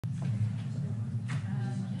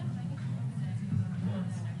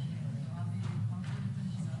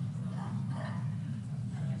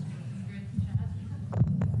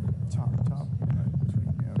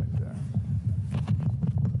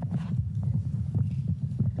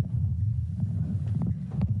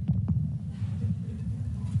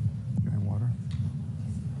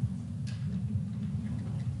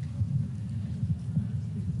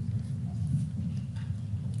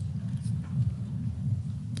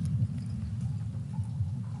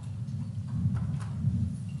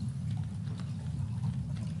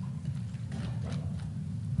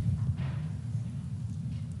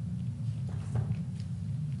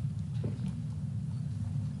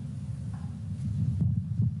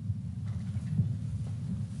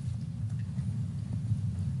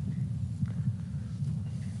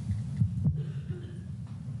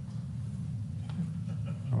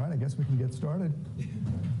guess we can get started.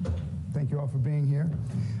 Thank you all for being here.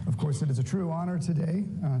 Of course, it is a true honor today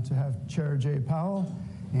to have Chair Jay Powell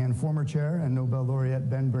and former Chair and Nobel laureate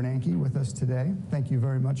Ben Bernanke with us today. Thank you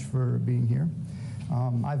very much for being here.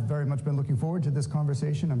 I've very much been looking forward to this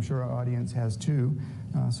conversation. I'm sure our audience has too,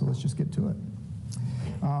 so let's just get to it.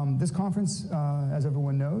 This conference, as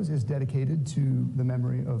everyone knows, is dedicated to the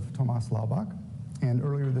memory of Thomas Laubach. And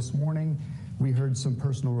earlier this morning, we heard some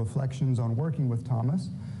personal reflections on working with Thomas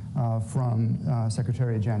from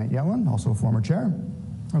Secretary Janet Yellen, also former chair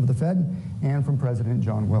of the Fed, and from President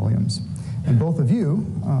John Williams. And both of you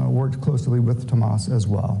worked closely with Thomas as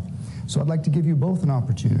well. So I'd like to give you both an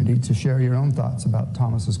opportunity to share your own thoughts about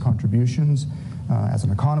Thomas's contributions as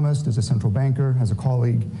an economist, as a central banker, as a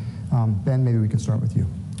colleague. Ben, maybe we can start with you.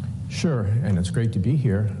 Sure, and it's great to be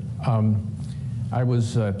here. I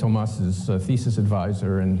was Thomas's thesis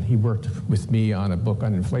advisor, and he worked with me on a book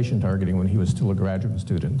on inflation targeting when he was still a graduate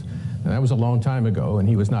student. And that was a long time ago, and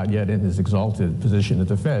he was not yet in his exalted position at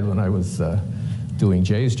the Fed when I was doing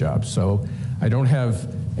Jay's job. So I don't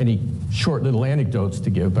have any short little anecdotes to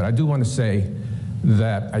give, but I do want to say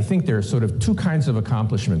that I think there are sort of two kinds of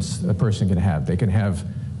accomplishments a person can have. They can have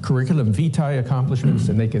curriculum vitae accomplishments,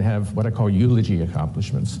 and they can have what I call eulogy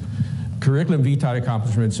accomplishments. Curriculum vitae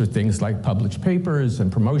accomplishments are things like published papers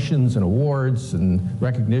and promotions and awards and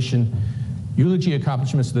recognition. Eulogy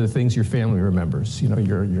accomplishments are the things your family remembers. You know,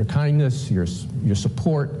 your kindness, your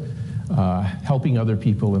support, helping other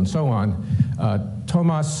people, and so on.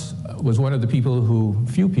 Thomas was one of the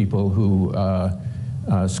few people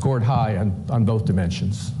who scored high on both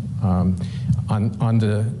dimensions. On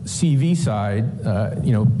the CV side,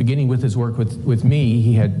 beginning with his work with me,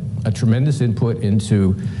 he had a tremendous input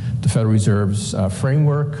into the Federal Reserve's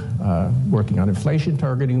framework, working on inflation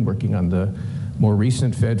targeting, working on the more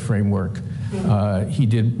recent Fed framework. He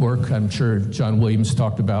did work, I'm sure John Williams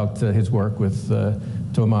talked about his work with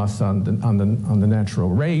Thomas on the natural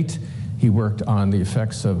rate. He worked on the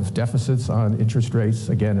effects of deficits on interest rates,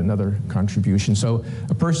 again, another contribution. So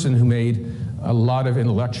a person who made a lot of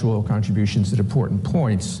intellectual contributions at important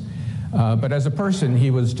points. But as a person,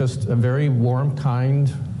 he was just a very warm,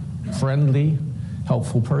 kind, friendly,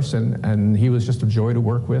 helpful person, and he was just a joy to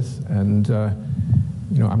work with. And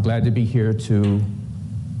I'm glad to be here to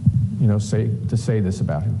say this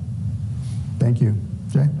about him. Thank you,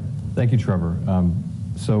 Jay. Thank you, Trevor.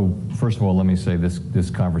 So first of all, let me say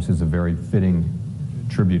this conference is a very fitting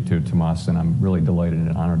tribute to Thomas, and I'm really delighted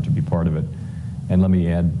and honored to be part of it. And let me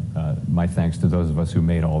add my thanks to those of us who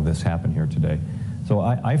made all of this happen here today. So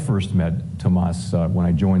I first met Thomas when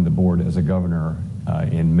I joined the board as a governor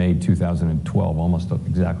in May 2012, almost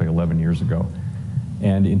exactly 11 years ago.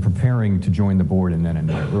 And in preparing to join the board, and then in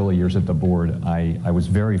my early years at the board, I was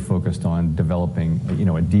very focused on developing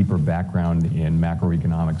a deeper background in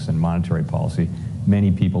macroeconomics and monetary policy.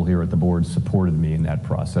 Many people here at the board supported me in that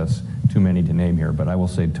process, too many to name here, but I will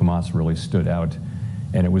say Thomas really stood out.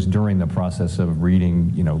 And it was during the process of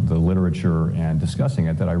reading the literature and discussing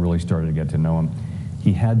it that I really started to get to know him.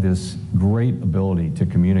 He had this great ability to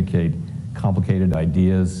communicate complicated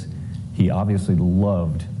ideas. He obviously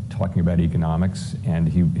loved talking about economics, and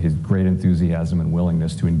his great enthusiasm and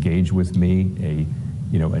willingness to engage with me, a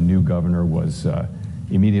new governor, was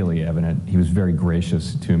immediately evident. He was very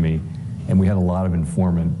gracious to me, and we had a lot of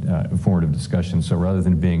informative discussions. So rather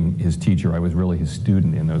than being his teacher, I was really his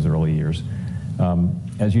student in those early years.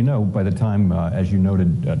 As you know, by the time, as you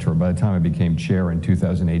noted, Trevor, by the time I became chair in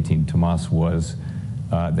 2018, Thomas was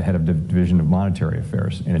the head of the Division of Monetary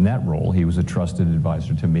Affairs. And in that role, he was a trusted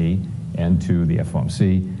advisor to me and to the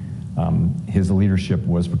FOMC. His leadership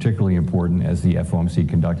was particularly important as the FOMC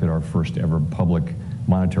conducted our first ever public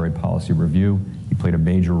monetary policy review. He played a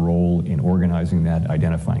major role in organizing that,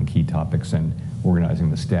 identifying key topics, and organizing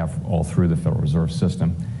the staff all through the Federal Reserve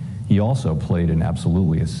System. He also played an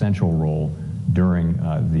absolutely essential role during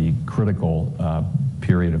the critical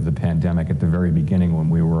period of the pandemic at the very beginning, when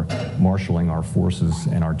we were marshaling our forces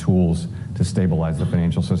and our tools to stabilize the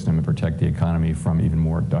financial system and protect the economy from even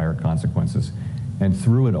more dire consequences. And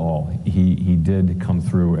through it all, he did come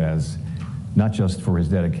through as, not just for his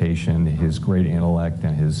dedication, his great intellect,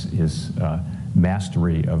 and his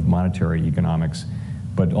mastery of monetary economics,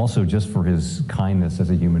 but also just for his kindness as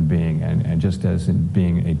a human being, and just as in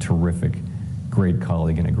being a terrific, great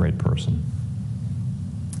colleague and a great person.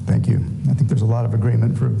 Thank you. I think there's a lot of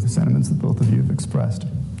agreement for the sentiments that both of you have expressed.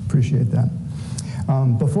 Appreciate that.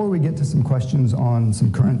 Before we get to some questions on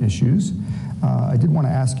some current issues, I did want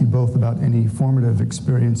to ask you both about any formative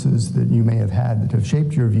experiences that you may have had that have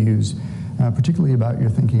shaped your views, particularly about your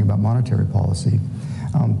thinking about monetary policy.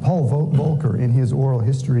 Paul Volcker, in his oral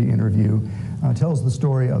history interview, tells the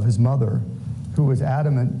story of his mother, who was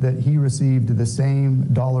adamant that he received the same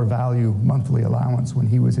dollar value monthly allowance when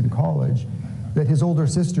he was in college that his older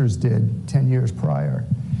sisters did 10 years prior.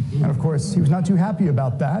 And of course, he was not too happy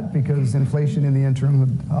about that because inflation in the interim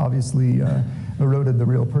had obviously eroded the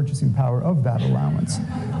real purchasing power of that allowance.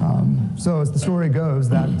 So as the story goes,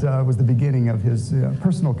 that was the beginning of his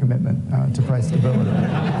personal commitment to price stability.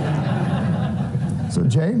 So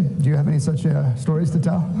Jay, do you have any such stories to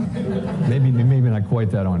tell? Maybe not quite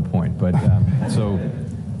that on point, but so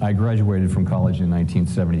I graduated from college in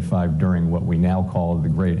 1975 during what we now call the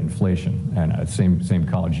Great Inflation, and same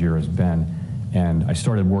college year as Ben. And I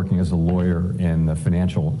started working as a lawyer in the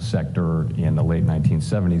financial sector in the late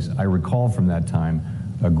 1970s. I recall from that time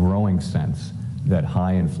a growing sense that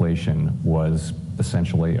high inflation was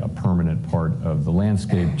essentially a permanent part of the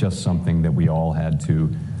landscape, just something that we all had to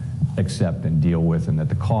accept and deal with, and that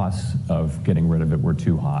the costs of getting rid of it were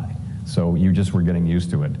too high. So you just were getting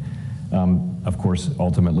used to it. Of course,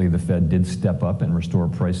 ultimately, the Fed did step up and restore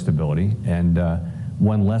price stability. And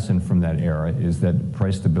one lesson from that era is that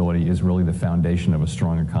price stability is really the foundation of a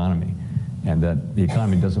strong economy, and that the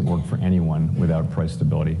economy doesn't work for anyone without price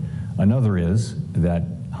stability. Another is that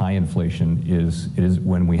high inflation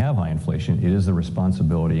when we have high inflation, it is the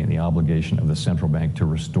responsibility and the obligation of the central bank to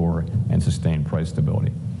restore and sustain price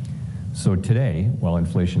stability. So today, while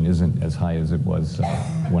inflation isn't as high as it was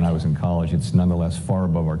when I was in college, it's nonetheless far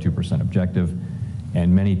above our 2% objective,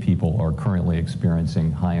 and many people are currently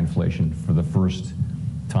experiencing high inflation for the first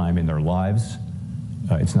time in their lives.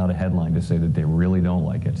 It's not a headline to say that they really don't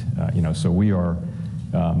like it. So we are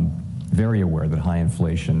very aware that high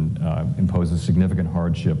inflation imposes significant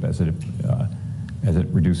hardship as it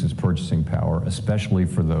reduces purchasing power, especially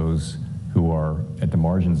for those who are at the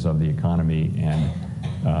margins of the economy and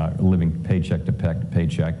living paycheck to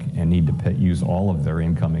paycheck and need to use all of their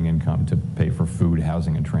incoming income to pay for food,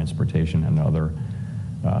 housing, and transportation and other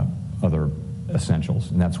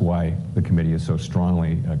essentials. And that's why the committee is so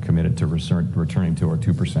strongly committed to returning to our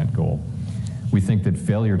 2% goal. We think that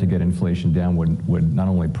failure to get inflation down would not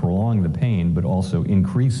only prolong the pain, but also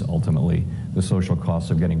increase, ultimately, the social costs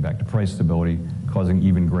of getting back to price stability, causing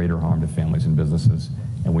even greater harm to families and businesses.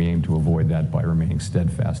 And we aim to avoid that by remaining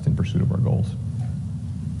steadfast in pursuit of our goals.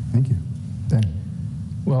 Thank you. Dan.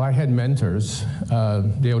 Well, I had mentors,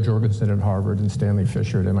 Dale Jorgensen at Harvard and Stanley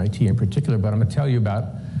Fisher at MIT in particular, but I'm going to tell you about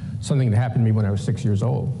something that happened to me when I was 6 years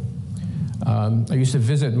old. I used to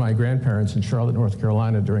visit my grandparents in Charlotte, North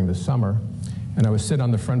Carolina during the summer, and I would sit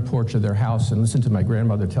on the front porch of their house and listen to my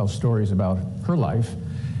grandmother tell stories about her life.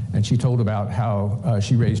 And she told about how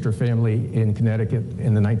she raised her family in Connecticut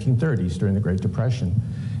in the 1930s during the Great Depression.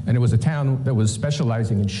 And it was a town that was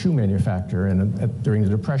specializing in shoe manufacture, and during the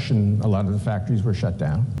Depression, a lot of the factories were shut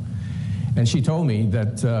down. And she told me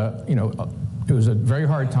that, it was a very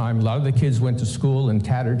hard time. A lot of the kids went to school in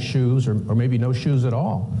tattered shoes or maybe no shoes at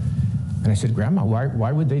all. And I said, Grandma,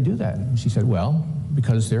 why would they do that? And she said, well,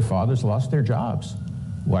 because their fathers lost their jobs.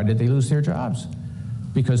 Why did they lose their jobs?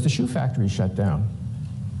 Because the shoe factory shut down.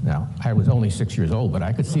 Now, I was only 6 years old, but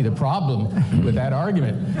I could see the problem with that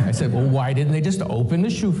argument. I said, well, why didn't they just open the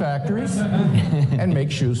shoe factories and make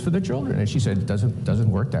shoes for the children? And she said, it doesn't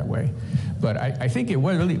work that way. But I think it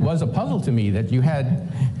really was a puzzle to me that you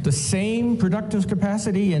had the same productive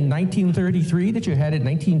capacity in 1933 that you had in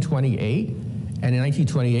 1928. And in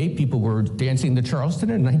 1928, people were dancing to Charleston.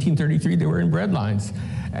 In 1933, they were in bread lines.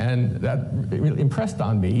 And that really impressed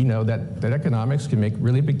on me, that economics can make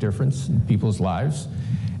really big difference in people's lives.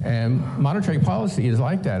 And monetary policy is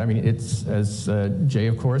like that. I mean, it's, as Jay,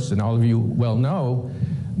 of course, and all of you well know,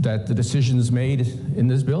 that the decisions made in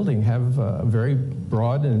this building have a very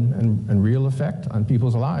broad and real effect on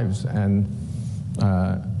people's lives. And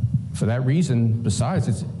for that reason, besides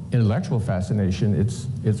its intellectual fascination,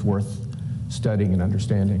 it's worth studying and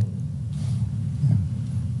understanding. Yeah.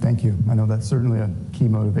 Thank you. I know that's certainly a key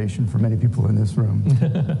motivation for many people in this room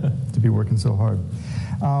to be working so hard.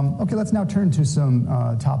 Okay, let's now turn to some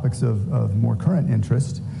topics of more current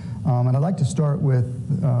interest. And I'd like to start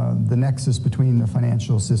with the nexus between the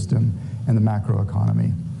financial system and the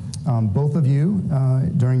macroeconomy. Both of you,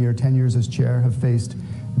 during your tenures as chair, have faced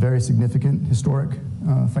very significant historic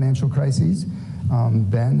financial crises.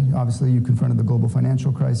 Ben, obviously you confronted the global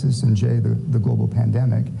financial crisis, and Jay, the global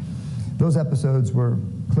pandemic. Those episodes were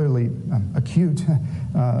clearly acute,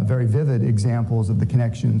 very vivid examples of the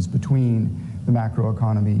connections between the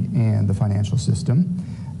macroeconomy and the financial system,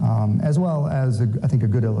 as well as, I think, a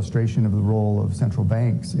good illustration of the role of central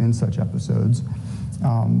banks in such episodes.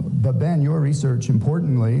 But Ben, your research,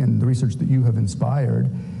 importantly, and the research that you have inspired,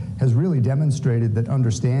 has really demonstrated that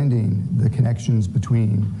understanding the connections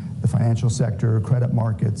between the financial sector, credit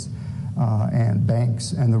markets, and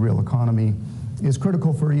banks and the real economy is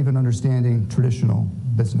critical for even understanding traditional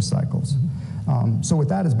business cycles. So with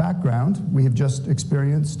that as background, we have just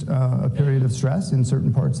experienced a period of stress in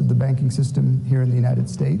certain parts of the banking system here in the United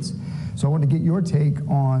States. So I want to get your take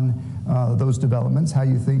on those developments, how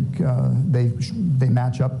you think they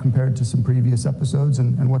match up compared to some previous episodes,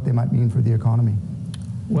 and what they might mean for the economy.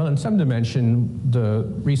 Well, in some dimension, the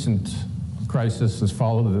recent crisis has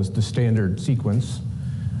followed the standard sequence.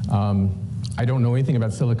 I don't know anything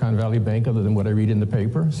about Silicon Valley Bank other than what I read in the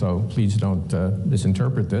paper, so please don't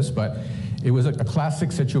misinterpret this, but it was a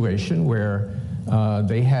classic situation where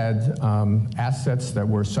they had assets that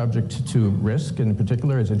were subject to risk, and in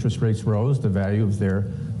particular, as interest rates rose, the value of their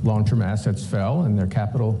long-term assets fell and their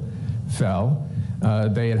capital fell.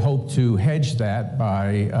 They had hoped to hedge that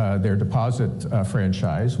by their deposit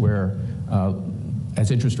franchise, where as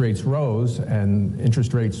interest rates rose and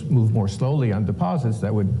interest rates moved more slowly on deposits,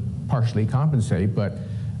 that would partially compensate, but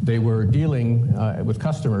they were dealing with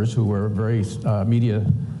customers who were very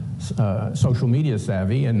social media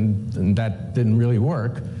savvy, and that didn't really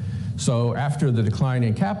work. So after the decline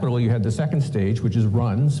in capital, you had the second stage, which is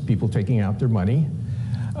runs, people taking out their money,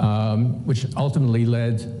 which ultimately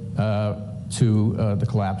led to the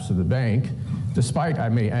collapse of the bank, despite, I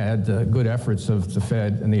may add, good efforts of the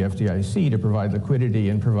Fed and the FDIC to provide liquidity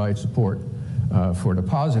and provide support for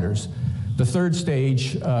depositors. The third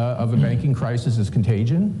stage of a banking crisis is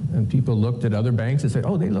contagion, and people looked at other banks and said,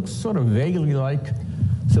 oh, they look sort of vaguely like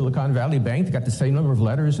Silicon Valley Bank. They got the same number of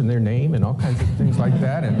letters in their name and all kinds of things like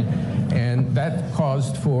that, and that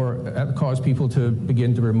caused people to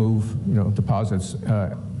begin to remove, deposits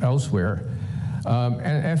elsewhere.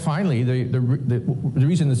 And finally, the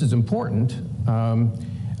reason this is important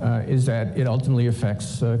is that it ultimately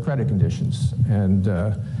affects credit conditions, and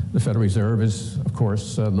the Federal Reserve is, of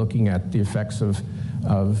course, looking at the effects of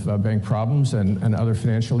bank problems and other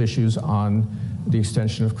financial issues on the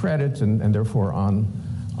extension of credit and therefore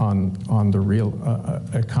on the real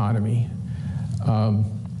economy.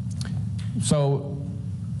 So,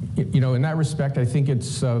 in that respect, I think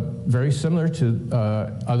it's very similar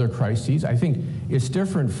to other crises. I think it's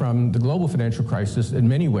different from the global financial crisis in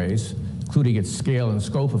many ways, including its scale and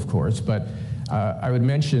scope, of course, but I would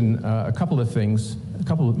mention a couple of things, a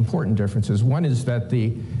couple of important differences. One is that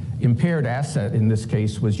the impaired asset in this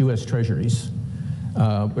case was U.S. Treasuries,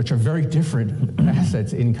 which are very different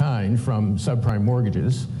assets in kind from subprime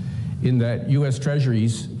mortgages, in that U.S.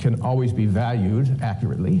 Treasuries can always be valued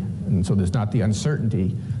accurately, and so there's not the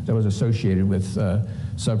uncertainty that was associated with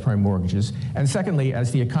subprime mortgages. And secondly,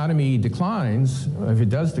 as the economy declines, if it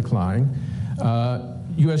does decline,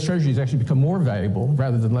 U.S. Treasuries actually become more valuable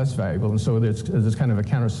rather than less valuable, and so there's kind of a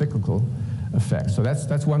counter-cyclical effect. So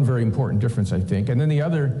that's one very important difference, I think. And then the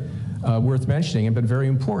other worth mentioning, but very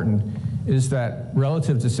important, is that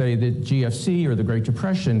relative to, say, the GFC or the Great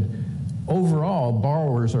Depression, overall,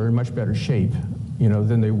 borrowers are in much better shape,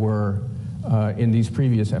 than they were in these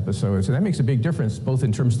previous episodes. And that makes a big difference, both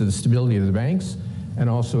in terms of the stability of the banks and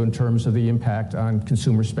also in terms of the impact on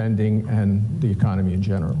consumer spending and the economy in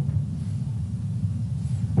general.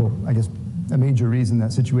 Well, I guess a major reason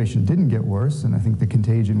that situation didn't get worse, and I think the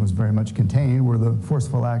contagion was very much contained, were the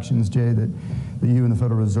forceful actions, Jay, that you and the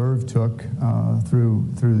Federal Reserve took through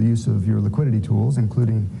the use of your liquidity tools,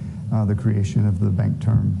 including the creation of the Bank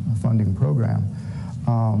Term Funding Program.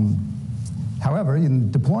 However,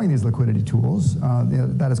 in deploying these liquidity tools,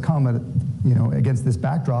 that has come at, against this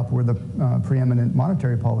backdrop where the preeminent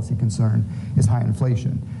monetary policy concern is high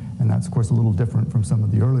inflation. And that's, of course, a little different from some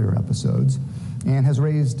of the earlier episodes, and has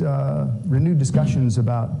raised renewed discussions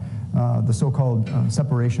about the so-called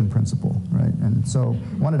separation principle, right? And so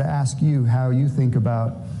I wanted to ask you how you think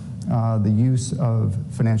about the use of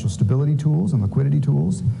financial stability tools and liquidity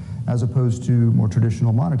tools as opposed to more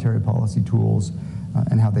traditional monetary policy tools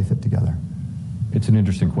and how they fit together. It's an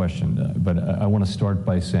interesting question, but I want to start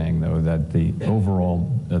by saying, though, that the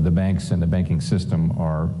overall, the banks and the banking system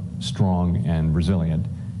are strong and resilient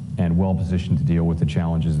and well-positioned to deal with the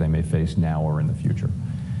challenges they may face now or in the future.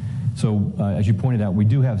 So, as you pointed out, we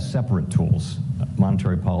do have separate tools: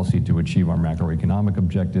 monetary policy to achieve our macroeconomic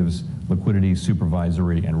objectives, liquidity,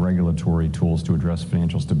 supervisory, and regulatory tools to address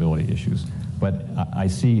financial stability issues. But I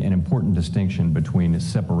see an important distinction between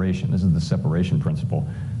separation. This is the separation principle: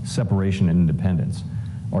 separation and independence.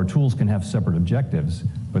 Our tools can have separate objectives,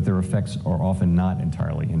 but their effects are often not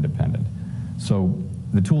entirely independent. So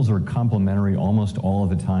the tools are complementary almost all of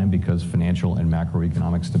the time because financial and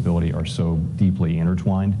macroeconomic stability are so deeply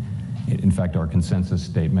intertwined. In fact, our consensus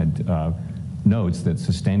statement notes that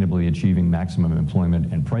sustainably achieving maximum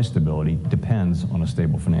employment and price stability depends on a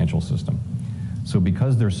stable financial system. So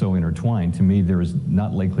because they're so intertwined, to me there is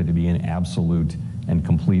not likely to be an absolute and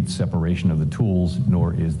complete separation of the tools,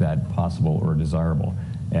 nor is that possible or desirable.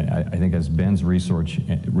 And I think as Ben's research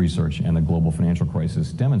and the global financial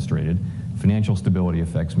crisis demonstrated, financial stability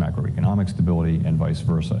affects macroeconomic stability and vice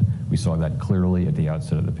versa. We saw that clearly at the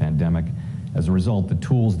outset of the pandemic. As a result, the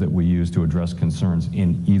tools that we use to address concerns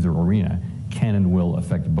in either arena can and will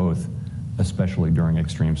affect both, especially during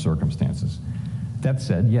extreme circumstances. That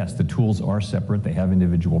said, yes, the tools are separate, they have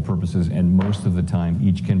individual purposes, and most of the time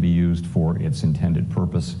each can be used for its intended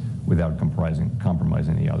purpose without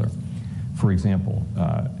compromising the other. For example,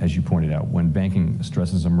 as you pointed out, when banking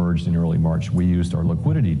stresses emerged in early March, we used our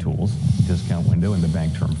liquidity tools, discount window and the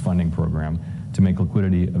Bank Term Funding Program, to make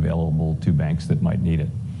liquidity available to banks that might need it.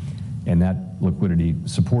 And that liquidity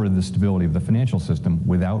supported the stability of the financial system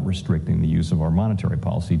without restricting the use of our monetary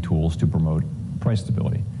policy tools to promote price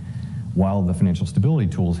stability. While the financial stability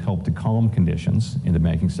tools help to calm conditions in the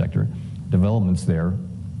banking sector, developments there,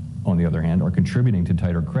 on the other hand, are contributing to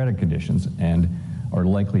tighter credit conditions and are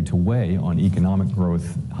likely to weigh on economic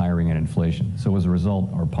growth, hiring, and inflation. So as a result,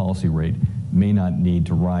 our policy rate may not need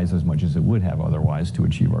to rise as much as it would have otherwise to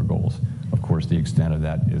achieve our goals. Of course, the extent of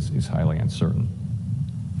that is highly uncertain.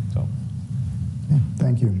 So. Yeah,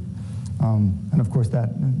 thank you. And of course, that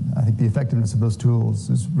I think the effectiveness of those tools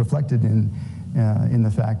is reflected in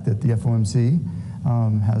the fact that the FOMC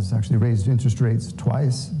has actually raised interest rates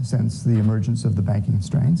twice since the emergence of the banking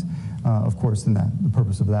strains. Of course, the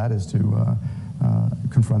purpose of that is to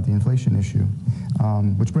confront the inflation issue,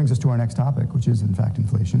 which brings us to our next topic, which is in fact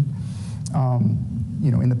inflation.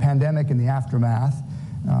 In the pandemic and the aftermath,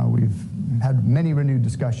 we've had many renewed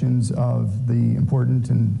discussions of the important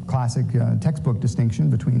and classic textbook distinction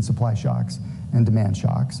between supply shocks and demand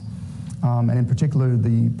shocks, and in particular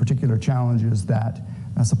the particular challenges that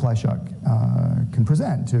a supply shock can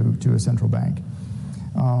present to a central bank.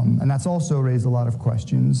 And that's also raised a lot of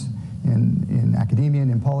questions in academia and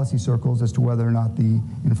in policy circles as to whether or not the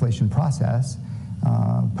inflation process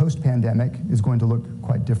post-pandemic is going to look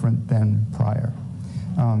quite different than prior.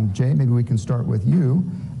 Jay, maybe we can start with you.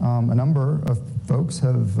 A number of folks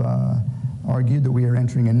have argued that we are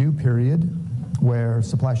entering a new period where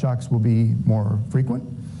supply shocks will be more frequent.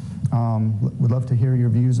 Would love to hear your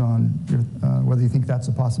views on whether you think that's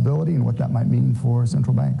a possibility and what that might mean for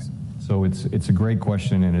central banks. So it's a great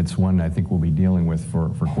question, and it's one I think we'll be dealing with for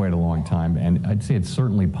quite a long time. And I'd say it's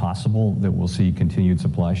certainly possible that we'll see continued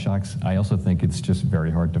supply shocks. I also think it's just very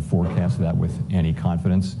hard to forecast that with any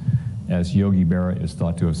confidence. As Yogi Berra is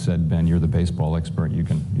thought to have said, Ben, you're the baseball expert, you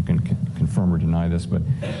can confirm or deny this, but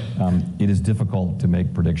it is difficult to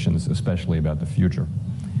make predictions, especially about the future.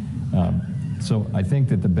 So I think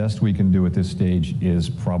that the best we can do at this stage is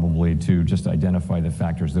probably to just identify the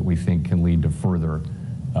factors that we think can lead to further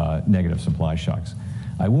negative supply shocks.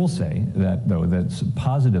 I will say that, though, that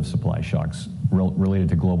positive supply shocks related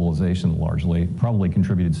to globalization largely probably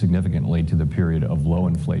contributed significantly to the period of low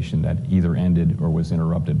inflation that either ended or was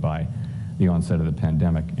interrupted by the onset of the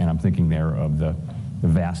pandemic. And I'm thinking there of the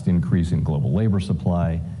vast increase in global labor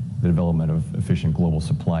supply, the development of efficient global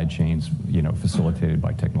supply chains, facilitated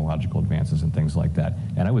by technological advances and things like that.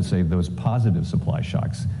 And I would say those positive supply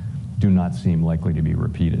shocks do not seem likely to be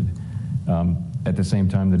repeated. At the same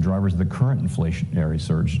time, the drivers of the current inflationary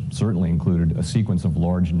surge certainly included a sequence of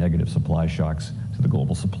large negative supply shocks to the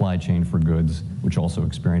global supply chain for goods, which also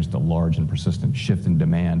experienced a large and persistent shift in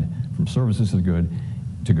demand from services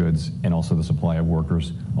to goods, and also the supply of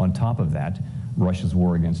workers. On top of that, Russia's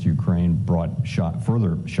war against Ukraine brought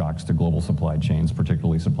further shocks to global supply chains,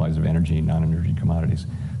 particularly supplies of energy and non-energy commodities.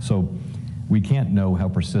 So we can't know how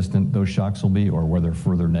persistent those shocks will be or whether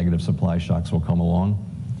further negative supply shocks will come along.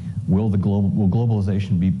 Will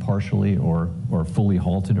globalization be partially or fully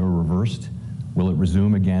halted or reversed? Will it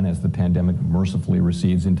resume again as the pandemic mercifully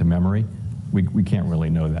recedes into memory? We can't really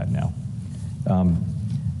know that now.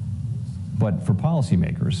 But for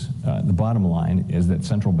policymakers, the bottom line is that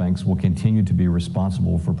central banks will continue to be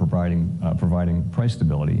responsible for providing price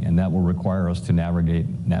stability, and that will require us to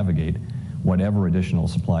navigate whatever additional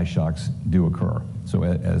supply shocks do occur. So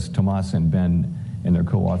as Tomas and Ben and their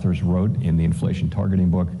co-authors wrote in the inflation targeting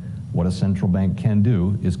book, what a central bank can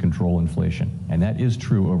do is control inflation. And that is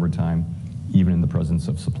true over time, even in the presence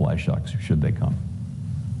of supply shocks, should they come.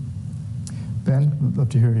 Ben, I'd love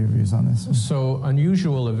to hear your views on this. So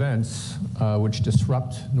unusual events which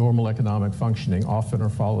disrupt normal economic functioning often are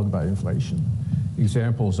followed by inflation.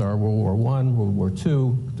 Examples are World War I, World War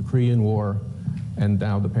II, the Korean War, and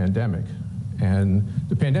now the pandemic. And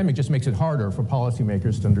the pandemic just makes it harder for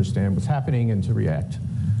policymakers to understand what's happening and to react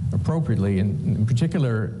appropriately. And in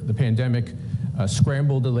particular, the pandemic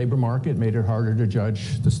scrambled the labor market, made it harder to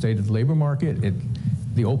judge the state of the labor market.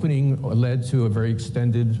 The opening led to a very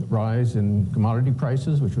extended rise in commodity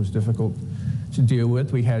prices, which was difficult to deal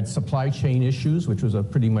with. We had supply chain issues, which was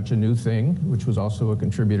pretty much a new thing, which was also a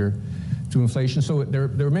contributor to inflation. So there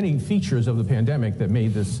were many features of the pandemic that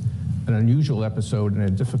made this an unusual episode and a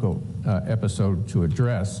difficult episode to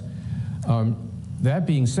address. That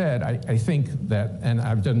being said, I think that, and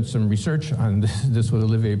I've done some research on this with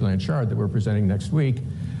Olivier Blanchard that we're presenting next week,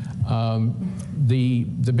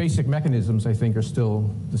 the basic mechanisms, I think, are still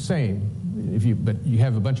the same. But you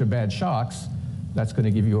have a bunch of bad shocks, that's going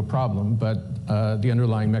to give you a problem. But the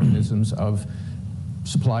underlying mechanisms of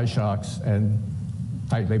supply shocks and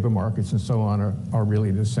tight labor markets and so on are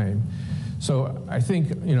really the same. So I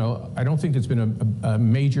think, I don't think there's been a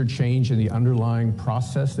major change in the underlying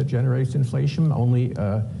process that generates inflation, only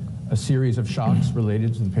a series of shocks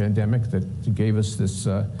related to the pandemic that gave us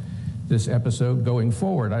this episode. Going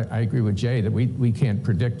forward, I agree with Jay that we can't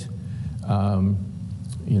predict,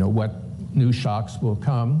 what new shocks will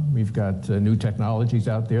come. We've got new technologies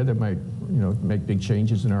out there that might, make big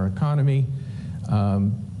changes in our economy.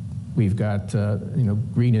 We've got,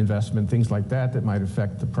 green investment, things like that might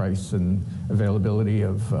affect the price and availability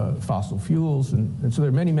of fossil fuels. And so there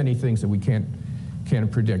are many, many things that we can't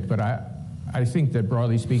predict. But I think that,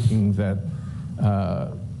 broadly speaking, that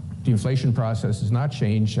the inflation process has not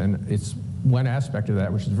changed. And it's one aspect of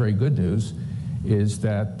that, which is very good news, is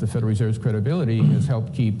that the Federal Reserve's credibility has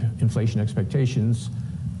helped keep inflation expectations,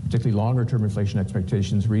 particularly longer-term inflation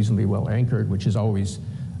expectations, reasonably well anchored, which is always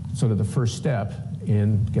sort of the first step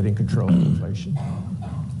in getting control of inflation.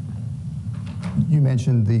 You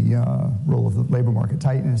mentioned the role of the labor market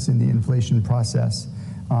tightness in the inflation process.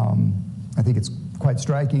 I think it's quite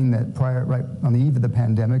striking that right on the eve of the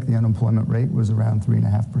pandemic, the unemployment rate was around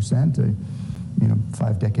 3.5%, a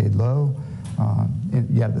 5-decade low.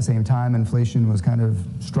 Yet at the same time, inflation was kind of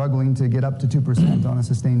struggling to get up to 2% on a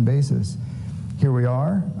sustained basis. Here we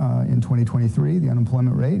are in 2023. The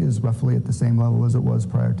unemployment rate is roughly at the same level as it was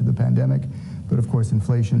prior to the pandemic, but of course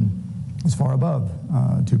inflation is far above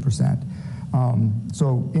 2%.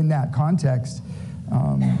 So in that context,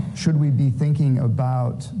 should we be thinking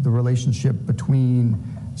about the relationship between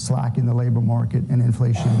slack in the labor market and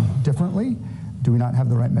inflation differently? Do we not have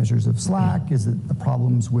the right measures of slack? Is it the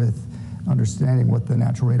problems with understanding what the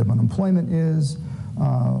natural rate of unemployment is?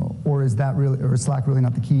 Or is slack really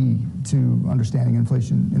not the key to understanding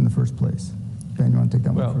inflation in the first place? Ben, you want to take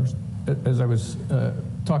that one first? As I was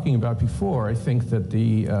talking about before, I think that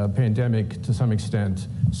the pandemic, to some extent,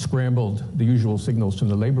 scrambled the usual signals from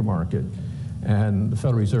the labor market. And the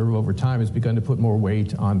Federal Reserve, over time, has begun to put more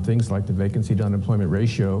weight on things like the vacancy to unemployment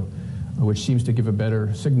ratio, which seems to give a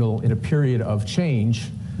better signal in a period of change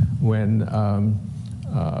when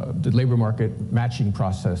the labor market matching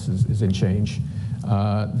process is in change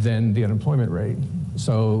than the unemployment rate.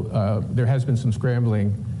 So there has been some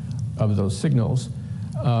scrambling of those signals.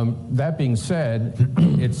 That being said,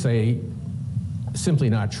 it's simply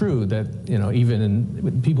not true that, even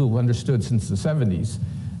in people who understood since the 70s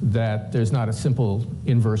that there's not a simple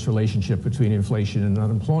inverse relationship between inflation and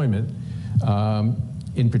unemployment.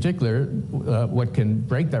 In particular, what can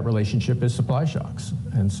break that relationship is supply shocks.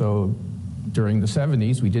 And so during the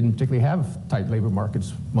 70s, we didn't particularly have tight labor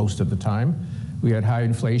markets most of the time. We had high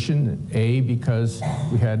inflation, A, because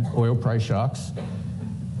we had oil price shocks,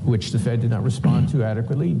 which the Fed did not respond to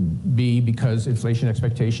adequately, B, because inflation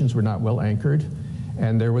expectations were not well anchored,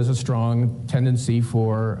 and there was a strong tendency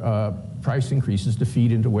for price increases to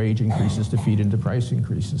feed into wage increases, to feed into price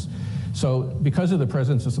increases. So because of the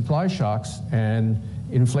presence of supply shocks and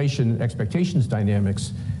inflation expectations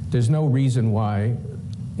dynamics, there's no reason why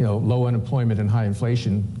low unemployment and high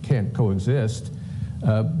inflation can't coexist,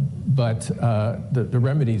 but the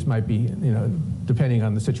remedies might be, depending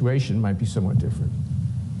on the situation, might be somewhat different.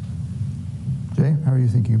 Jay, how are you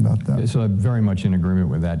thinking about that? So I'm very much in agreement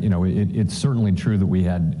with that. It's certainly true that we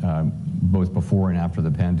had both before and after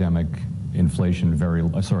the pandemic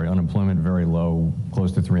unemployment very low,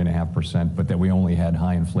 close to 3.5%, but that we only had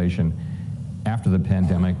high inflation after the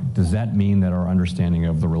pandemic. Does that mean that our understanding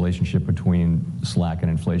of the relationship between slack and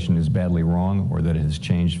inflation is badly wrong, or that it has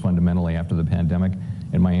changed fundamentally after the pandemic?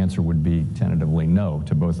 And my answer would be tentatively no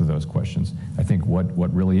to both of those questions. I think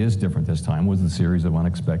what really is different this time was the series of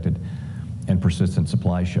unexpected and persistent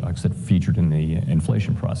supply shocks that featured in the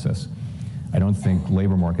inflation process. I don't think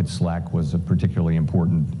labor market slack was a particularly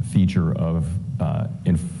important feature of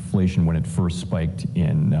inflation when it first spiked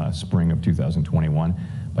in spring of 2021,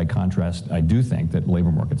 By contrast, I do think that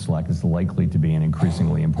labor market slack is likely to be an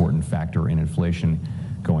increasingly important factor in inflation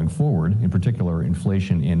going forward. In particular,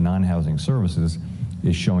 inflation in non-housing services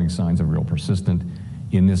is showing signs of real persistent.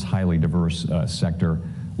 In this highly diverse sector,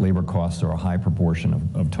 labor costs are a high proportion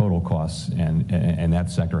of total costs, and that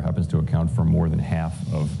sector happens to account for more than half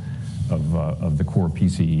of the core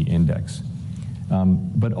PCE index.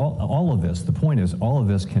 But all of this, the point is, all of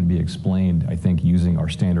this can be explained, I think, using our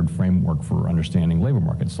standard framework for understanding labor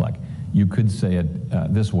market slack. You could say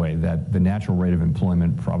it this way, that the natural rate of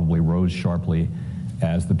employment probably rose sharply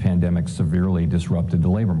as the pandemic severely disrupted the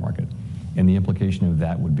labor market. And the implication of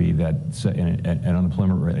that would be that an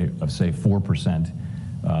unemployment rate of, say, 4%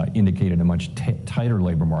 indicated a much tighter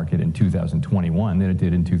labor market in 2021 than it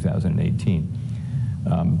did in 2018.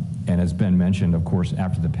 And as Ben mentioned, of course,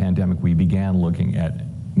 after the pandemic, we began looking at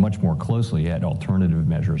much more closely at alternative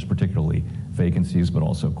measures, particularly vacancies, but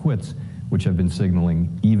also quits, which have been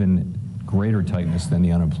signaling even greater tightness than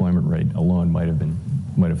the unemployment rate alone might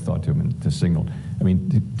have thought to signal. I mean,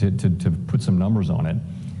 to put some numbers on it,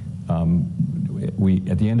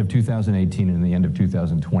 at the end of 2018 and the end of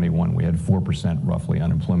 2021, we had 4% roughly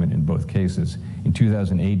unemployment in both cases. In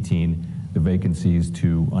 2018, the vacancies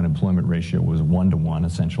to unemployment ratio was 1-to-1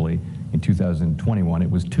 essentially. In 2021, it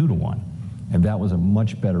was 2-to-1. And that was a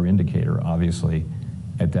much better indicator, obviously,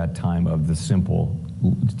 at that time of the simple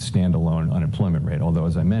standalone unemployment rate. Although,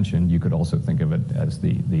 as I mentioned, you could also think of it as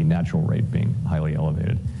the natural rate being highly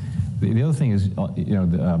elevated. The other thing is,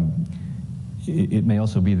 it may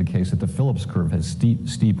also be the case that the Phillips curve has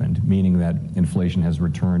steepened, meaning that inflation has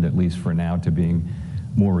returned, at least for now, to being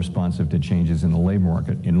more responsive to changes in the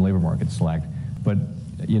labor market slack. But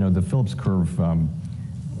the Phillips curve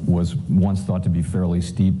was once thought to be fairly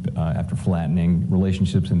steep after flattening.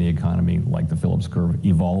 Relationships in the economy, like the Phillips curve,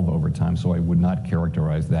 evolve over time, so I would not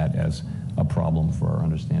characterize that as a problem for our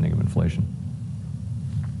understanding of inflation.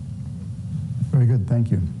 Very good,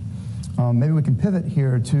 thank you. Maybe we can pivot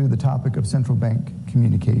here to the topic of central bank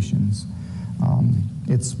communications.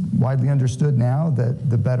 It's widely understood now that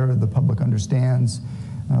the better the public understands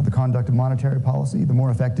the conduct of monetary policy, the more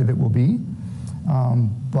effective it will be.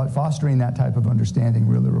 But fostering that type of understanding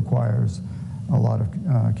really requires a lot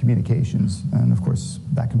of communications, and of course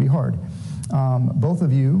that can be hard. Both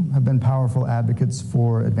of you have been powerful advocates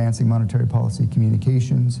for advancing monetary policy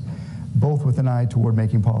communications, both with an eye toward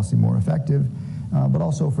making policy more effective, but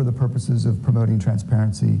also for the purposes of promoting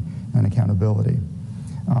transparency and accountability.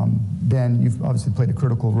 Ben, you've obviously played a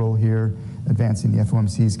critical role here advancing the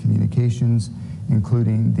FOMC's communications,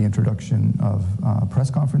 including the introduction of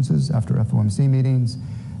press conferences after FOMC meetings,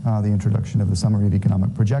 the introduction of the summary of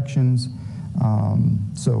economic projections.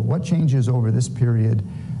 So what changes over this period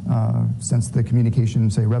since the communication,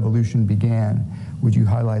 say, revolution began, would you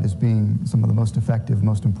highlight as being some of the most effective,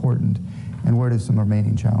 most important, and where do some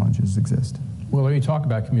remaining challenges exist? Well, let me talk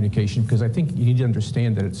about communication, because I think you need to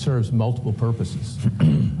understand that it serves multiple purposes.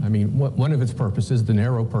 I mean, one of its purposes, the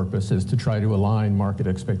narrow purpose, is to try to align market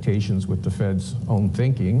expectations with the Fed's own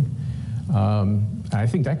thinking. I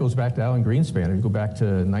think that goes back to Alan Greenspan. If you go back to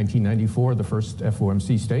 1994, the first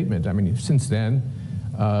FOMC statement, I mean, since then,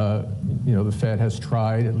 the Fed has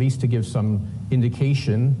tried at least to give some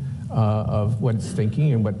indication of what it's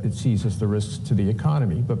thinking and what it sees as the risks to the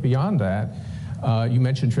economy. But beyond that, you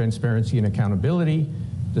mentioned transparency and accountability.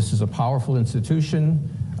 This is a powerful institution.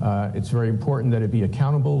 It's very important that it be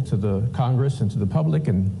accountable to the Congress and to the public,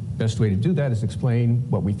 and the best way to do that is explain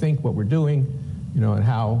what we think, what we're doing, and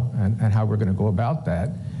how we're going to go about that.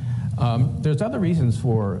 There's other reasons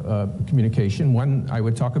for communication. One I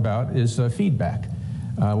would talk about is feedback.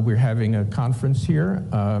 We're having a conference here.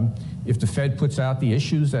 If the Fed puts out the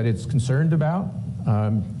issues that it's concerned about,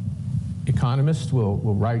 economists will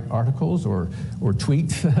write articles or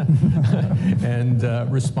tweet and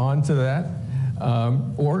respond to that.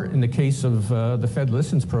 Or in the case of the Fed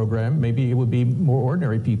Listens program, maybe it would be more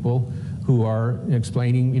ordinary people who are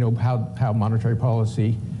explaining how monetary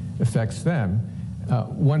policy affects them.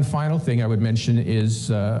 One final thing I would mention is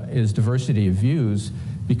diversity of views.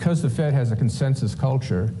 Because the Fed has a consensus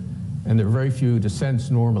culture and there are very few dissents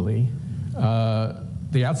normally,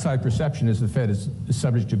 the outside perception is the Fed is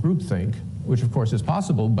subject to groupthink, which of course is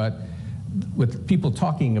possible, but with people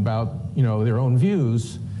talking about their own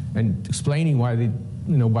views and explaining why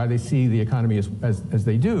they see the economy as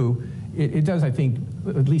they do, it does, I think,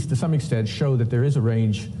 at least to some extent, show that there is a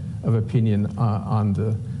range of opinion on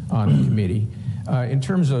the committee. In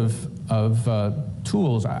terms of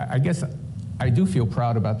tools, I guess I do feel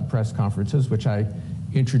proud about the press conferences, which I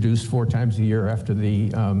introduced 4 times a year after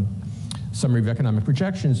the Summary of Economic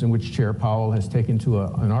Projections, in which Chair Powell has taken to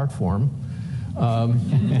an art form. I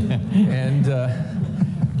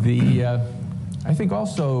think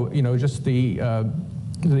also, just the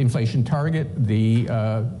inflation target, the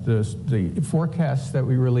forecasts that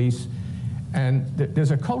we release, and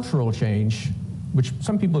there's a cultural change, which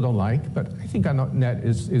some people don't like, but I think on net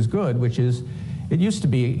is good, which is, it used to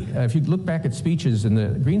be, if you look back at speeches in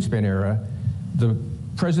the Greenspan era, the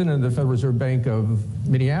president of the Federal Reserve Bank of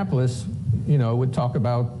Minneapolis, would talk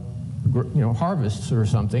about, harvests or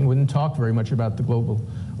something, wouldn't talk very much about the global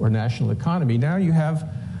or national economy. Now you have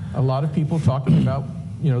a lot of people talking about,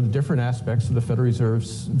 the different aspects of the Federal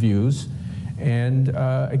Reserve's views, and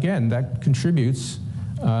again, that contributes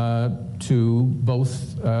to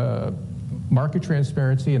both market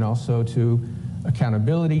transparency and also to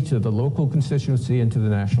accountability to the local constituency and to the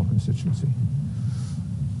national constituency.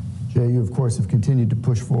 Jay, you of course have continued to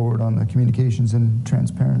push forward on the communications and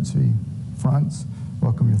transparency fronts.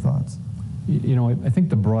 Welcome your thoughts. I think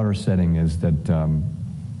the broader setting is that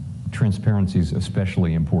transparency is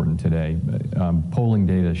especially important today. Polling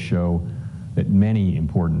data show that many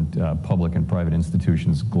important public and private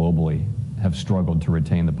institutions globally have struggled to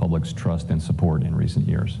retain the public's trust and support in recent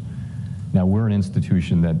years. Now, we're an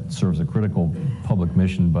institution that serves a critical public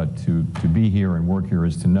mission, but to be here and work here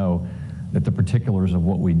is to know that the particulars of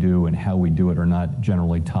what we do and how we do it are not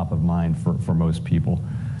generally top of mind for most people.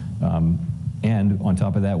 And on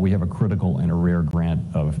top of that, we have a critical and a rare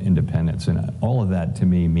grant of independence. And all of that, to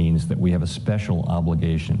me, means that we have a special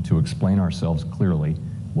obligation to explain ourselves clearly,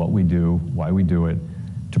 what we do, why we do it,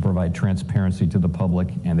 to provide transparency to the public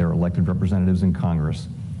and their elected representatives in Congress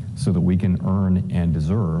so that we can earn and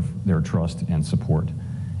deserve their trust and support.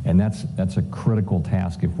 And that's a critical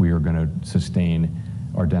task if we are going to sustain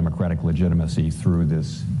our democratic legitimacy through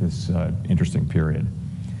this interesting period.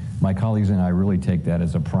 My colleagues and I really take that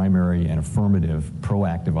as a primary and affirmative,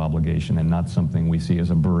 proactive obligation and not something we see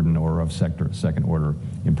as a burden or of second-order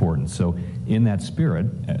importance. So in that spirit,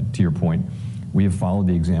 to your point, we have followed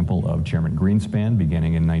the example of Chairman Greenspan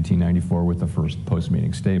beginning in 1994 with the first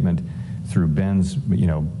post-meeting statement, through Ben's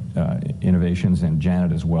innovations and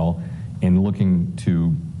Janet as well, in looking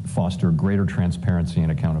to foster greater transparency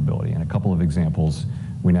and accountability. And a couple of examples,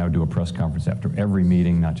 we now do a press conference after every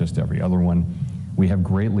meeting, not just every other one. We have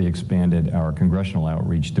greatly expanded our congressional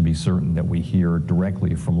outreach to be certain that we hear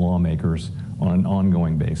directly from lawmakers on an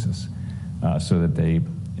ongoing basis, so that they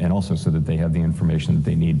have the information that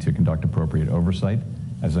they need to conduct appropriate oversight.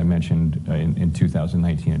 As I mentioned, in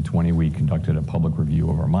 2019 and 20, we conducted a public review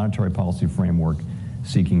of our monetary policy framework,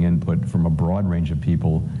 seeking input from a broad range of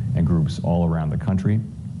people and groups all around the country.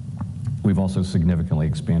 We've also significantly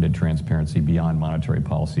expanded transparency beyond monetary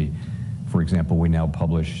policy. For example, we now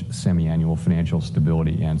publish semi-annual financial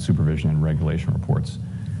stability and supervision and regulation reports.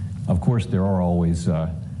 Of course, there are always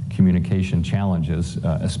communication challenges,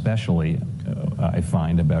 especially I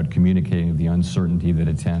find about communicating the uncertainty that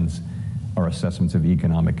attends our assessments of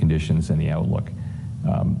economic conditions and the outlook.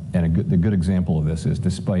 The good example of this is,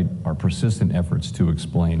 despite our persistent efforts to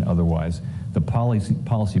explain otherwise, the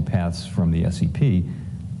policy paths from the SEP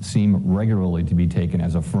seem regularly to be taken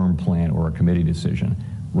as a firm plan or a committee decision,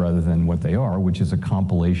 rather than what they are, which is a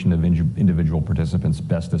compilation of individual participants'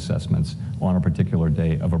 best assessments on a particular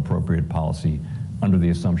day of appropriate policy under the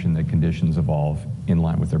assumption that conditions evolve in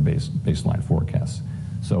line with their baseline forecasts.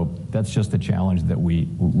 So that's just a challenge that we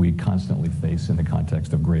constantly face in the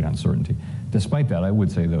context of great uncertainty. Despite that, I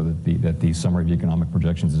would say, though, that the summary of economic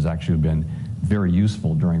projections has actually been very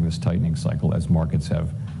useful during this tightening cycle, as markets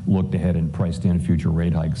have looked ahead and priced in future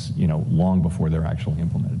rate hikes, long before they're actually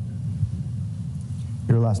implemented.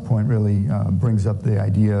 Your last point really brings up the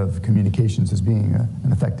idea of communications as being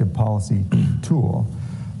an effective policy tool.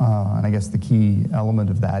 And I guess the key element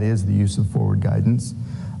of that is the use of forward guidance.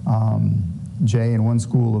 Jay, in one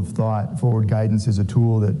school of thought, forward guidance is a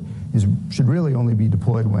tool that should really only be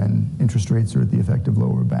deployed when interest rates are at the effective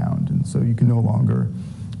lower bound. And so you can no longer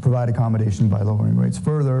provide accommodation by lowering rates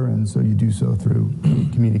further, and so you do so through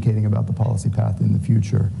communicating about the policy path in the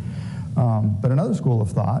future. But another school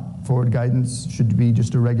of thought, forward guidance should be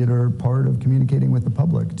just a regular part of communicating with the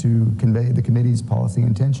public to convey the committee's policy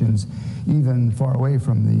intentions, even far away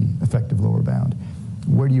from the effective lower bound.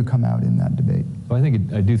 Where do you come out in that debate? Well,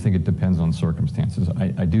 I do think it depends on circumstances.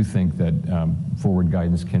 I do think that forward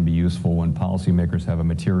guidance can be useful when policymakers have a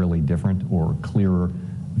materially different or clearer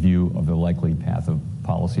view of the likely path of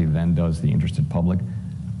policy than does the interested public.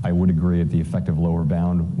 I would agree at the effective lower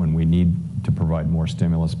bound when we need to provide more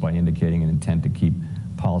stimulus by indicating an intent to keep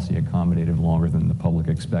policy accommodative longer than the public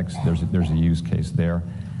expects. There's a use case there.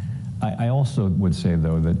 I also would say,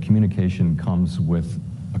 though, that communication comes with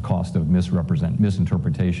a cost of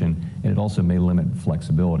misinterpretation, and it also may limit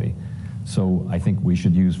flexibility. So I think we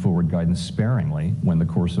should use forward guidance sparingly when the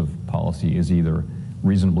course of policy is either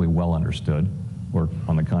reasonably well understood or,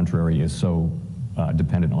 on the contrary, is so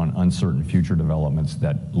dependent on uncertain future developments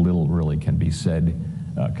that little really can be said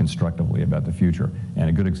constructively about the future. And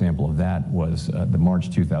a good example of that was the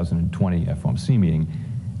March 2020 FOMC meeting.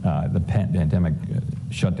 The pandemic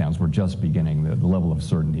shutdowns were just beginning. The level of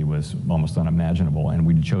certainty was almost unimaginable, and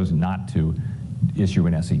we chose not to issue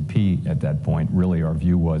an SEP at that point. Really, our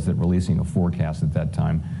view was that releasing a forecast at that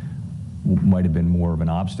time might have been more of an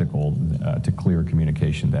obstacle to clear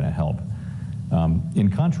communication than a help. In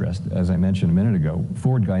contrast, as I mentioned a minute ago,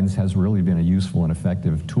 forward guidance has really been a useful and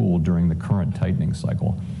effective tool during the current tightening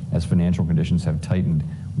cycle, as financial conditions have tightened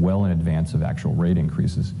well in advance of actual rate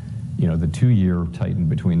increases. You know, the 2-year tightened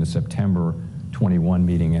between the September 21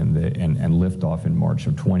 meeting and liftoff in March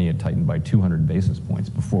of 20. It tightened by 200 basis points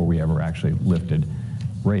before we ever actually lifted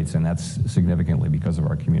rates, and that's significantly because of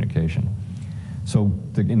our communication. So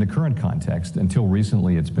in the current context, until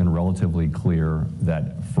recently, it's been relatively clear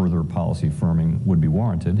that further policy firming would be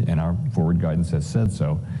warranted, and our forward guidance has said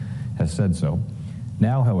so.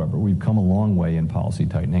 Now, however, we've come a long way in policy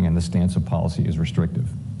tightening, and the stance of policy is restrictive,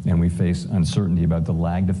 and we face uncertainty about the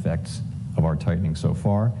lagged effects of our tightening so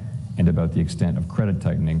far and about the extent of credit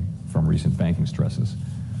tightening from recent banking stresses.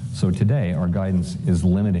 So today, our guidance is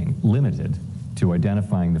limited to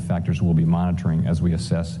identifying the factors we'll be monitoring as we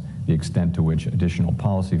assess the extent to which additional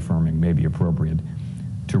policy firming may be appropriate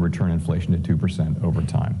to return inflation to 2% over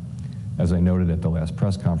time. As I noted at the last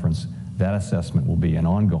press conference, that assessment will be an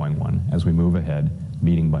ongoing one as we move ahead,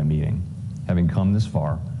 meeting by meeting. Having come this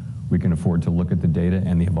far, we can afford to look at the data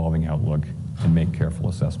and the evolving outlook and make careful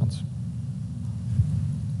assessments.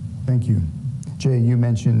 Thank you. Jay, you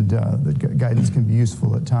mentioned that guidance can be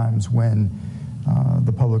useful at times when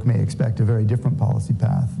the public may expect a very different policy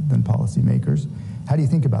path than policymakers. How do you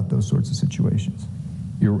think about those sorts of situations?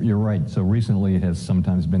 You're right. So recently it has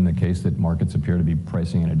sometimes been the case that markets appear to be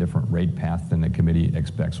pricing in a different rate path than the committee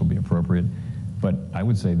expects will be appropriate. But I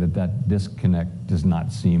would say that that disconnect does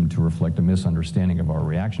not seem to reflect a misunderstanding of our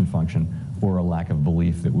reaction function or a lack of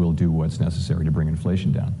belief that we'll do what's necessary to bring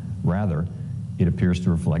inflation down. Rather, it appears to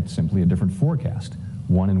reflect simply a different forecast,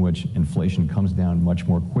 one in which inflation comes down much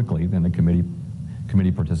more quickly than the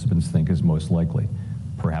committee participants think is most likely,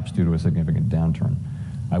 perhaps due to a significant downturn.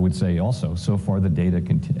 I would say also, so far the data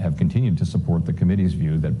have continued to support the committee's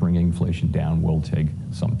view that bringing inflation down will take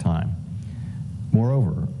some time.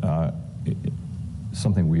 Moreover,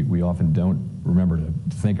 something we often don't remember to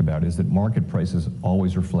think about is that market prices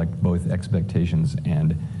always reflect both expectations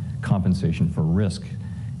and compensation for risk.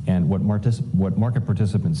 And what market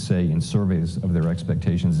participants say in surveys of their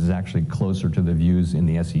expectations is actually closer to the views in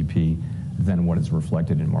the SEP than what is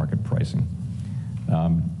reflected in market pricing.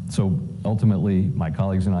 So ultimately, my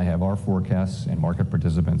colleagues and I have our forecasts, and market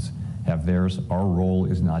participants have theirs. Our role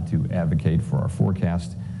is not to advocate for our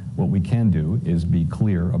forecast. What we can do is be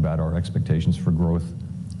clear about our expectations for growth,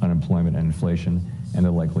 unemployment, and inflation, and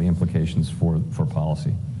the likely implications for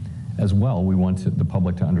policy. As well, we want the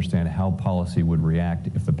public to understand how policy would react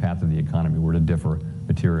if the path of the economy were to differ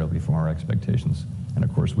materially from our expectations. And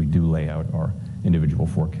of course, we do lay out our individual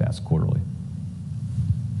forecasts quarterly.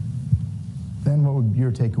 Ben, what would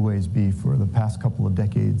your takeaways be for the past couple of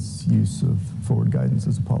decades' use of forward guidance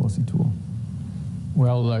as a policy tool?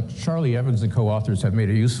 Well, Charlie Evans and co-authors have made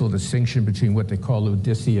a useful distinction between what they call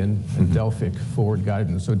Odyssean and Delphic forward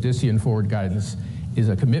guidance. So Odyssean forward guidance is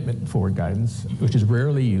a commitment forward guidance, which is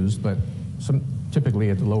rarely used, but typically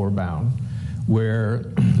at the lower bound, where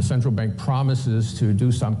the central bank promises to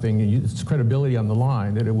do something, and its credibility on the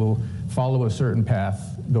line, that it will follow a certain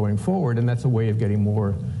path going forward, and that's a way of getting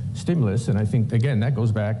more stimulus. And I think, again, that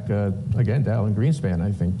goes back, again, to Alan Greenspan,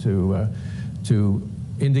 I think, to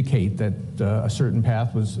indicate that a certain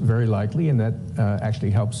path was very likely, and that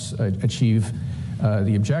actually helps achieve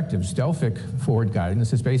the objectives. Delphic forward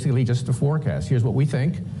guidance is basically just a forecast. Here's what we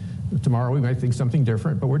think. Tomorrow we might think something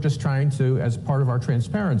different, but we're just trying to, as part of our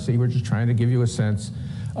transparency, we're just trying to give you a sense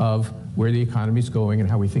of where the economy is going and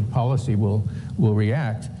how we think policy will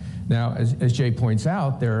react. Now, as Jay points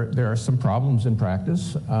out, there are some problems in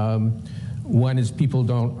practice. One is people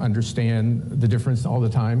don't understand the difference all the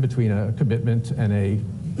time between a commitment and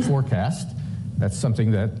a forecast. That's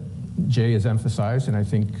something that Jay has emphasized, and I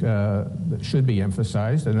think that should be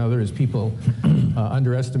emphasized. Another is people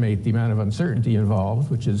underestimate the amount of uncertainty involved,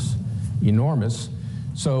 which is enormous.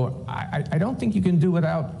 So I don't think you can do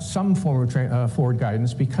without some form of forward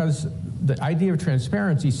guidance, because the idea of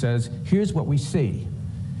transparency says, here's what we see,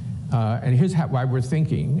 and here's why we're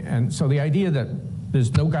thinking. And so the idea that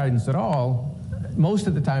there's no guidance at all, most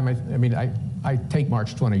of the time, I mean, I take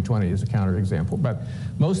March 2020 as a counterexample, but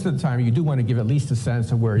most of the time you do want to give at least a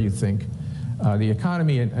sense of where you think the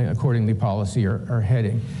economy and accordingly policy are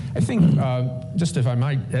heading. I think, just if I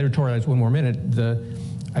might editorialize one more minute,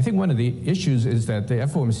 I think one of the issues is that the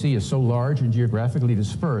FOMC is so large and geographically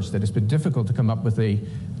dispersed that it's been difficult to come up with a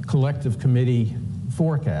collective committee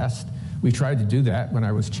forecast. We tried to do that when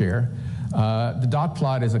I was chair. The dot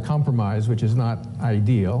plot is a compromise, which is not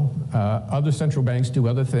ideal. Other central banks do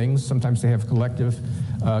other things. Sometimes they have collective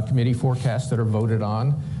committee forecasts that are voted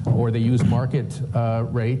on, or they use market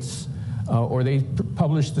rates, or they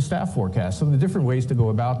publish the staff forecast. So there are different ways to go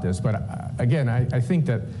about this. But again, I think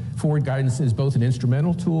that forward guidance is both an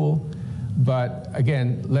instrumental tool, but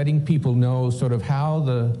again, letting people know sort of how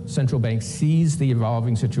the central bank sees the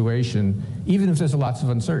evolving situation, even if there's lots of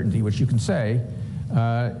uncertainty, which you can say,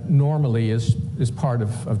 normally is part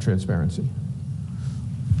of transparency.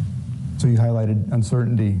 So you highlighted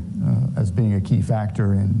uncertainty as being a key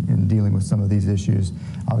factor in dealing with some of these issues.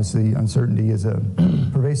 Obviously, uncertainty is a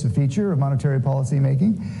pervasive feature of monetary policy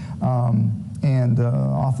making, and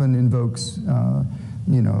often invokes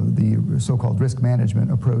the so-called risk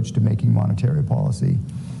management approach to making monetary policy.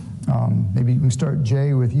 Maybe we can start,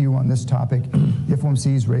 Jay, with you on this topic. The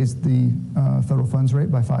FOMC's raised the federal funds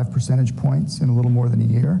rate by 5 percentage points in a little more than a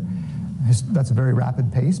year. That's a very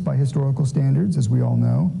rapid pace by historical standards, as we all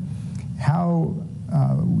know. How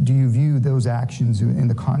do you view those actions in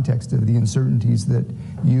the context of the uncertainties that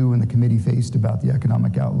you and the committee faced about the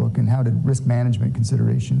economic outlook, and how did risk management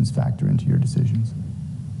considerations factor into your decisions?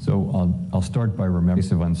 So I'll start by remembering the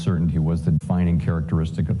pace of uncertainty was the defining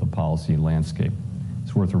characteristic of the policy landscape.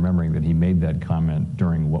 It's worth remembering that he made that comment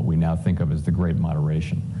during what we now think of as the Great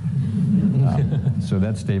Moderation. So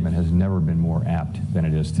that statement has never been more apt than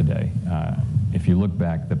it is today. If you look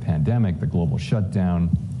back, the pandemic, the global shutdown,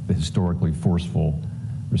 the historically forceful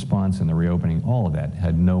response and the reopening, all of that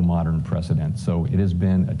had no modern precedent. So it has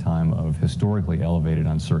been a time of historically elevated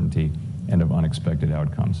uncertainty and of unexpected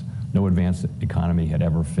outcomes. No advanced economy had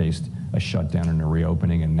ever faced a shutdown and a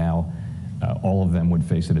reopening, and now all of them would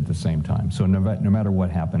face it at the same time. So no matter what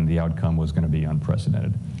happened, the outcome was going to be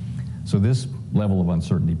unprecedented. So this level of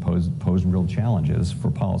uncertainty posed real challenges for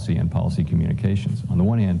policy and policy communications. On the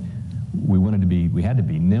one hand, we had to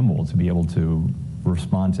be nimble to be able to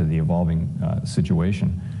respond to the evolving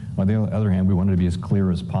situation. On the other hand, we wanted to be as clear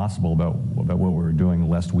as possible about what we were doing,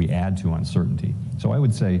 lest we add to uncertainty. So I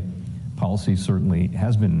would say policy certainly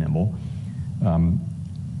has been nimble,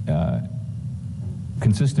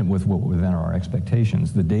 consistent with what within our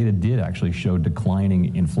expectations. The data did actually show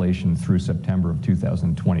declining inflation through September of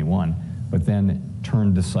 2021, but then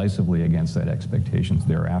turned decisively against that expectations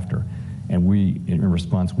thereafter. And in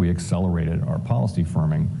response, we accelerated our policy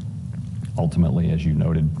firming, ultimately, as you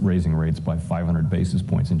noted, raising rates by 500 basis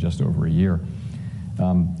points in just over a year.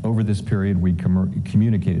 Over this period, we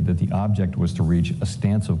communicated that the object was to reach a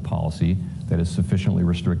stance of policy that is sufficiently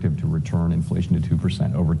restrictive to return inflation to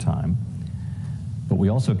 2% over time. But we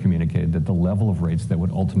also communicated that the level of rates that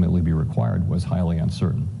would ultimately be required was highly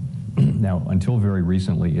uncertain. Now, until very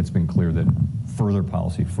recently, it's been clear that further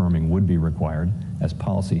policy firming would be required. As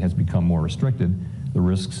policy has become more restricted, the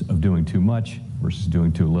risks of doing too much versus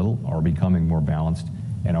doing too little are becoming more balanced,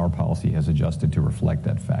 and our policy has adjusted to reflect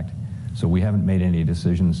that fact. So we haven't made any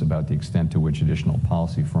decisions about the extent to which additional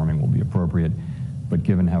policy firming will be appropriate, but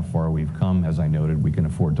given how far we've come, as I noted, we can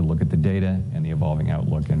afford to look at the data and the evolving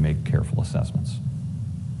outlook and make careful assessments.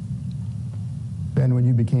 Ben, when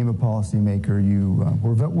you became a policymaker, you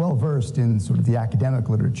were well versed in sort of the academic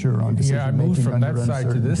literature on decision making. Yeah, I moved from that side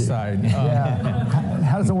to this side. Yeah.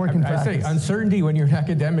 How does it work in practice? I say uncertainty when you're an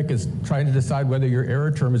academic is trying to decide whether your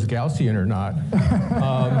error term is Gaussian or not.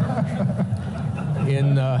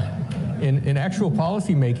 In actual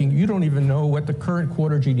policy making, you don't even know what the current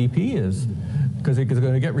quarter GDP is, because it's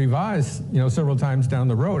going to get revised, several times down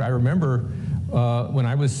the road. I remember when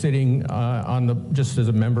I was sitting just as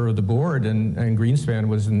a member of the board, and Greenspan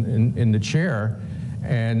was in the chair,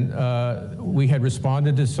 and we had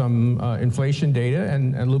responded to some inflation data,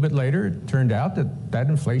 and a little bit later it turned out that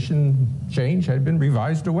inflation change had been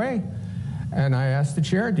revised away. And I asked the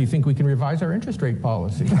chair, do you think we can revise our interest rate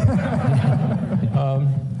policy?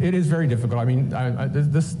 It is very difficult. I mean,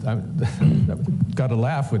 got to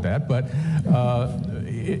laugh with that, but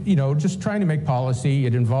just trying to make policy,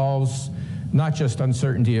 it involves not just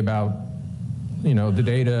uncertainty about, the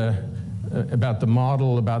data, about the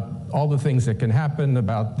model, about all the things that can happen,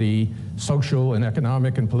 about the social and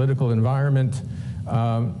economic and political environment.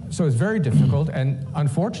 So it's very difficult, and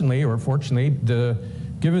unfortunately, or fortunately,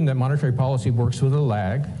 given that monetary policy works with a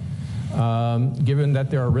lag, Given that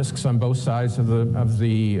there are risks on both sides of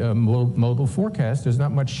the modal forecast, there's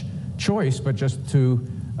not much choice but just to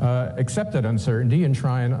accept that uncertainty and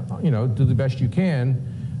try and do the best you can,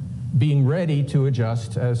 being ready to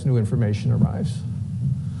adjust as new information arrives.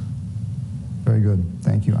 Very good,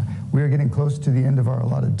 thank you. We are getting close to the end of our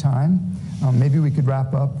allotted time. Maybe we could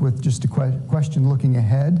wrap up with just a question looking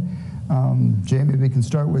ahead. Jay, maybe we can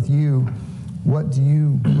start with you. What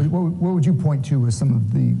would you point to as some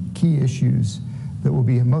of the key issues that will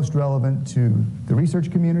be most relevant to the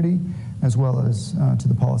research community as well as to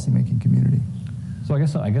the policymaking community? So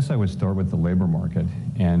I guess I would start with the labor market,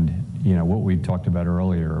 and what we talked about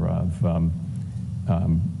earlier of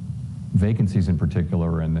vacancies in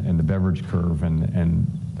particular, and the beverage curve, and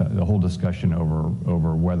the whole discussion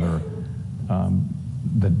over whether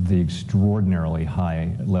the extraordinarily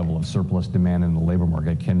high level of surplus demand in the labor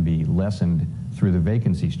market can be lessened through the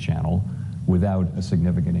vacancies channel without a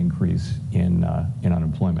significant increase in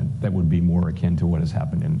unemployment. That would be more akin to what has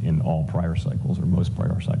happened in all prior cycles, or most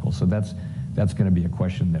prior cycles. So that's going to be a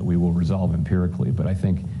question that we will resolve empirically, but I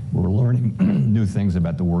think we're learning new things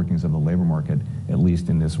about the workings of the labor market, at least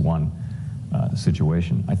in this one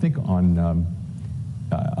situation. I think on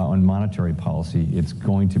monetary policy, it's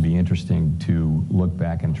going to be interesting to look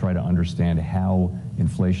back and try to understand how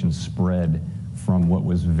inflation spread from what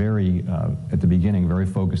was at the beginning, very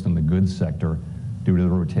focused on the goods sector due to the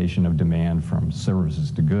rotation of demand from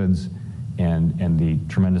services to goods, and the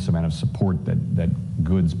tremendous amount of support that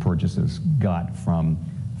goods purchases got from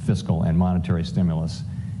fiscal and monetary stimulus.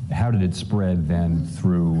 How did it spread then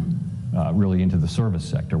through really into the service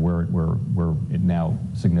sector, where it now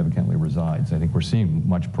significantly resides? I think we're seeing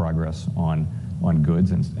much progress on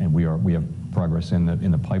goods, and we have progress in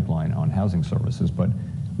the pipeline on housing services, but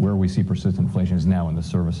where we see persistent inflation is now in the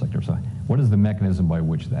service sector. So what is the mechanism by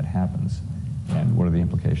which that happens, and what are the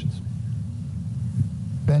implications?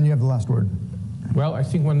 Ben, you have the last word. Well, I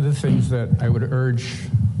think one of the things that I would urge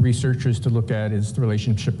researchers to look at is the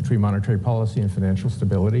relationship between monetary policy and financial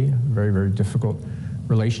stability. A very, very difficult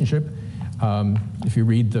relationship. If you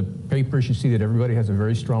read the papers, you see that everybody has a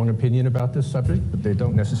very strong opinion about this subject, but they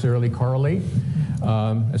don't necessarily correlate.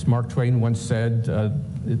 As Mark Twain once said,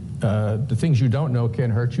 the things you don't know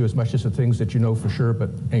can hurt you as much as the things that you know for sure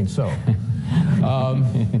but ain't so.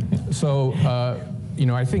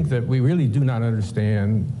 I think that we really do not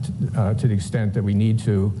understand, to the extent that we need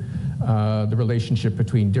to, the relationship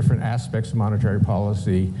between different aspects of monetary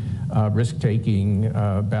policy, risk-taking,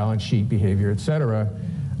 balance sheet behavior, et cetera.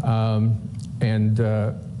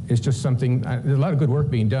 It's just something, there's a lot of good work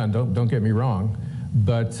being done, don't get me wrong,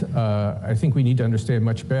 but I think we need to understand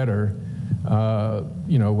much better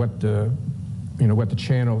what the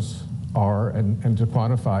channels are, and to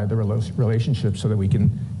quantify the relationships so that we can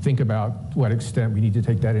think about to what extent we need to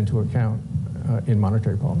take that into account in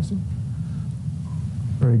monetary policy.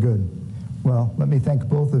 Very good. Well, let me thank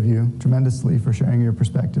both of you tremendously for sharing your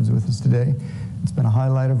perspectives with us today. It's been a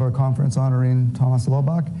highlight of our conference honoring Thomas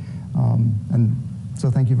Lobach, and so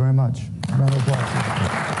thank you very much. Round of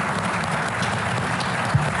applause.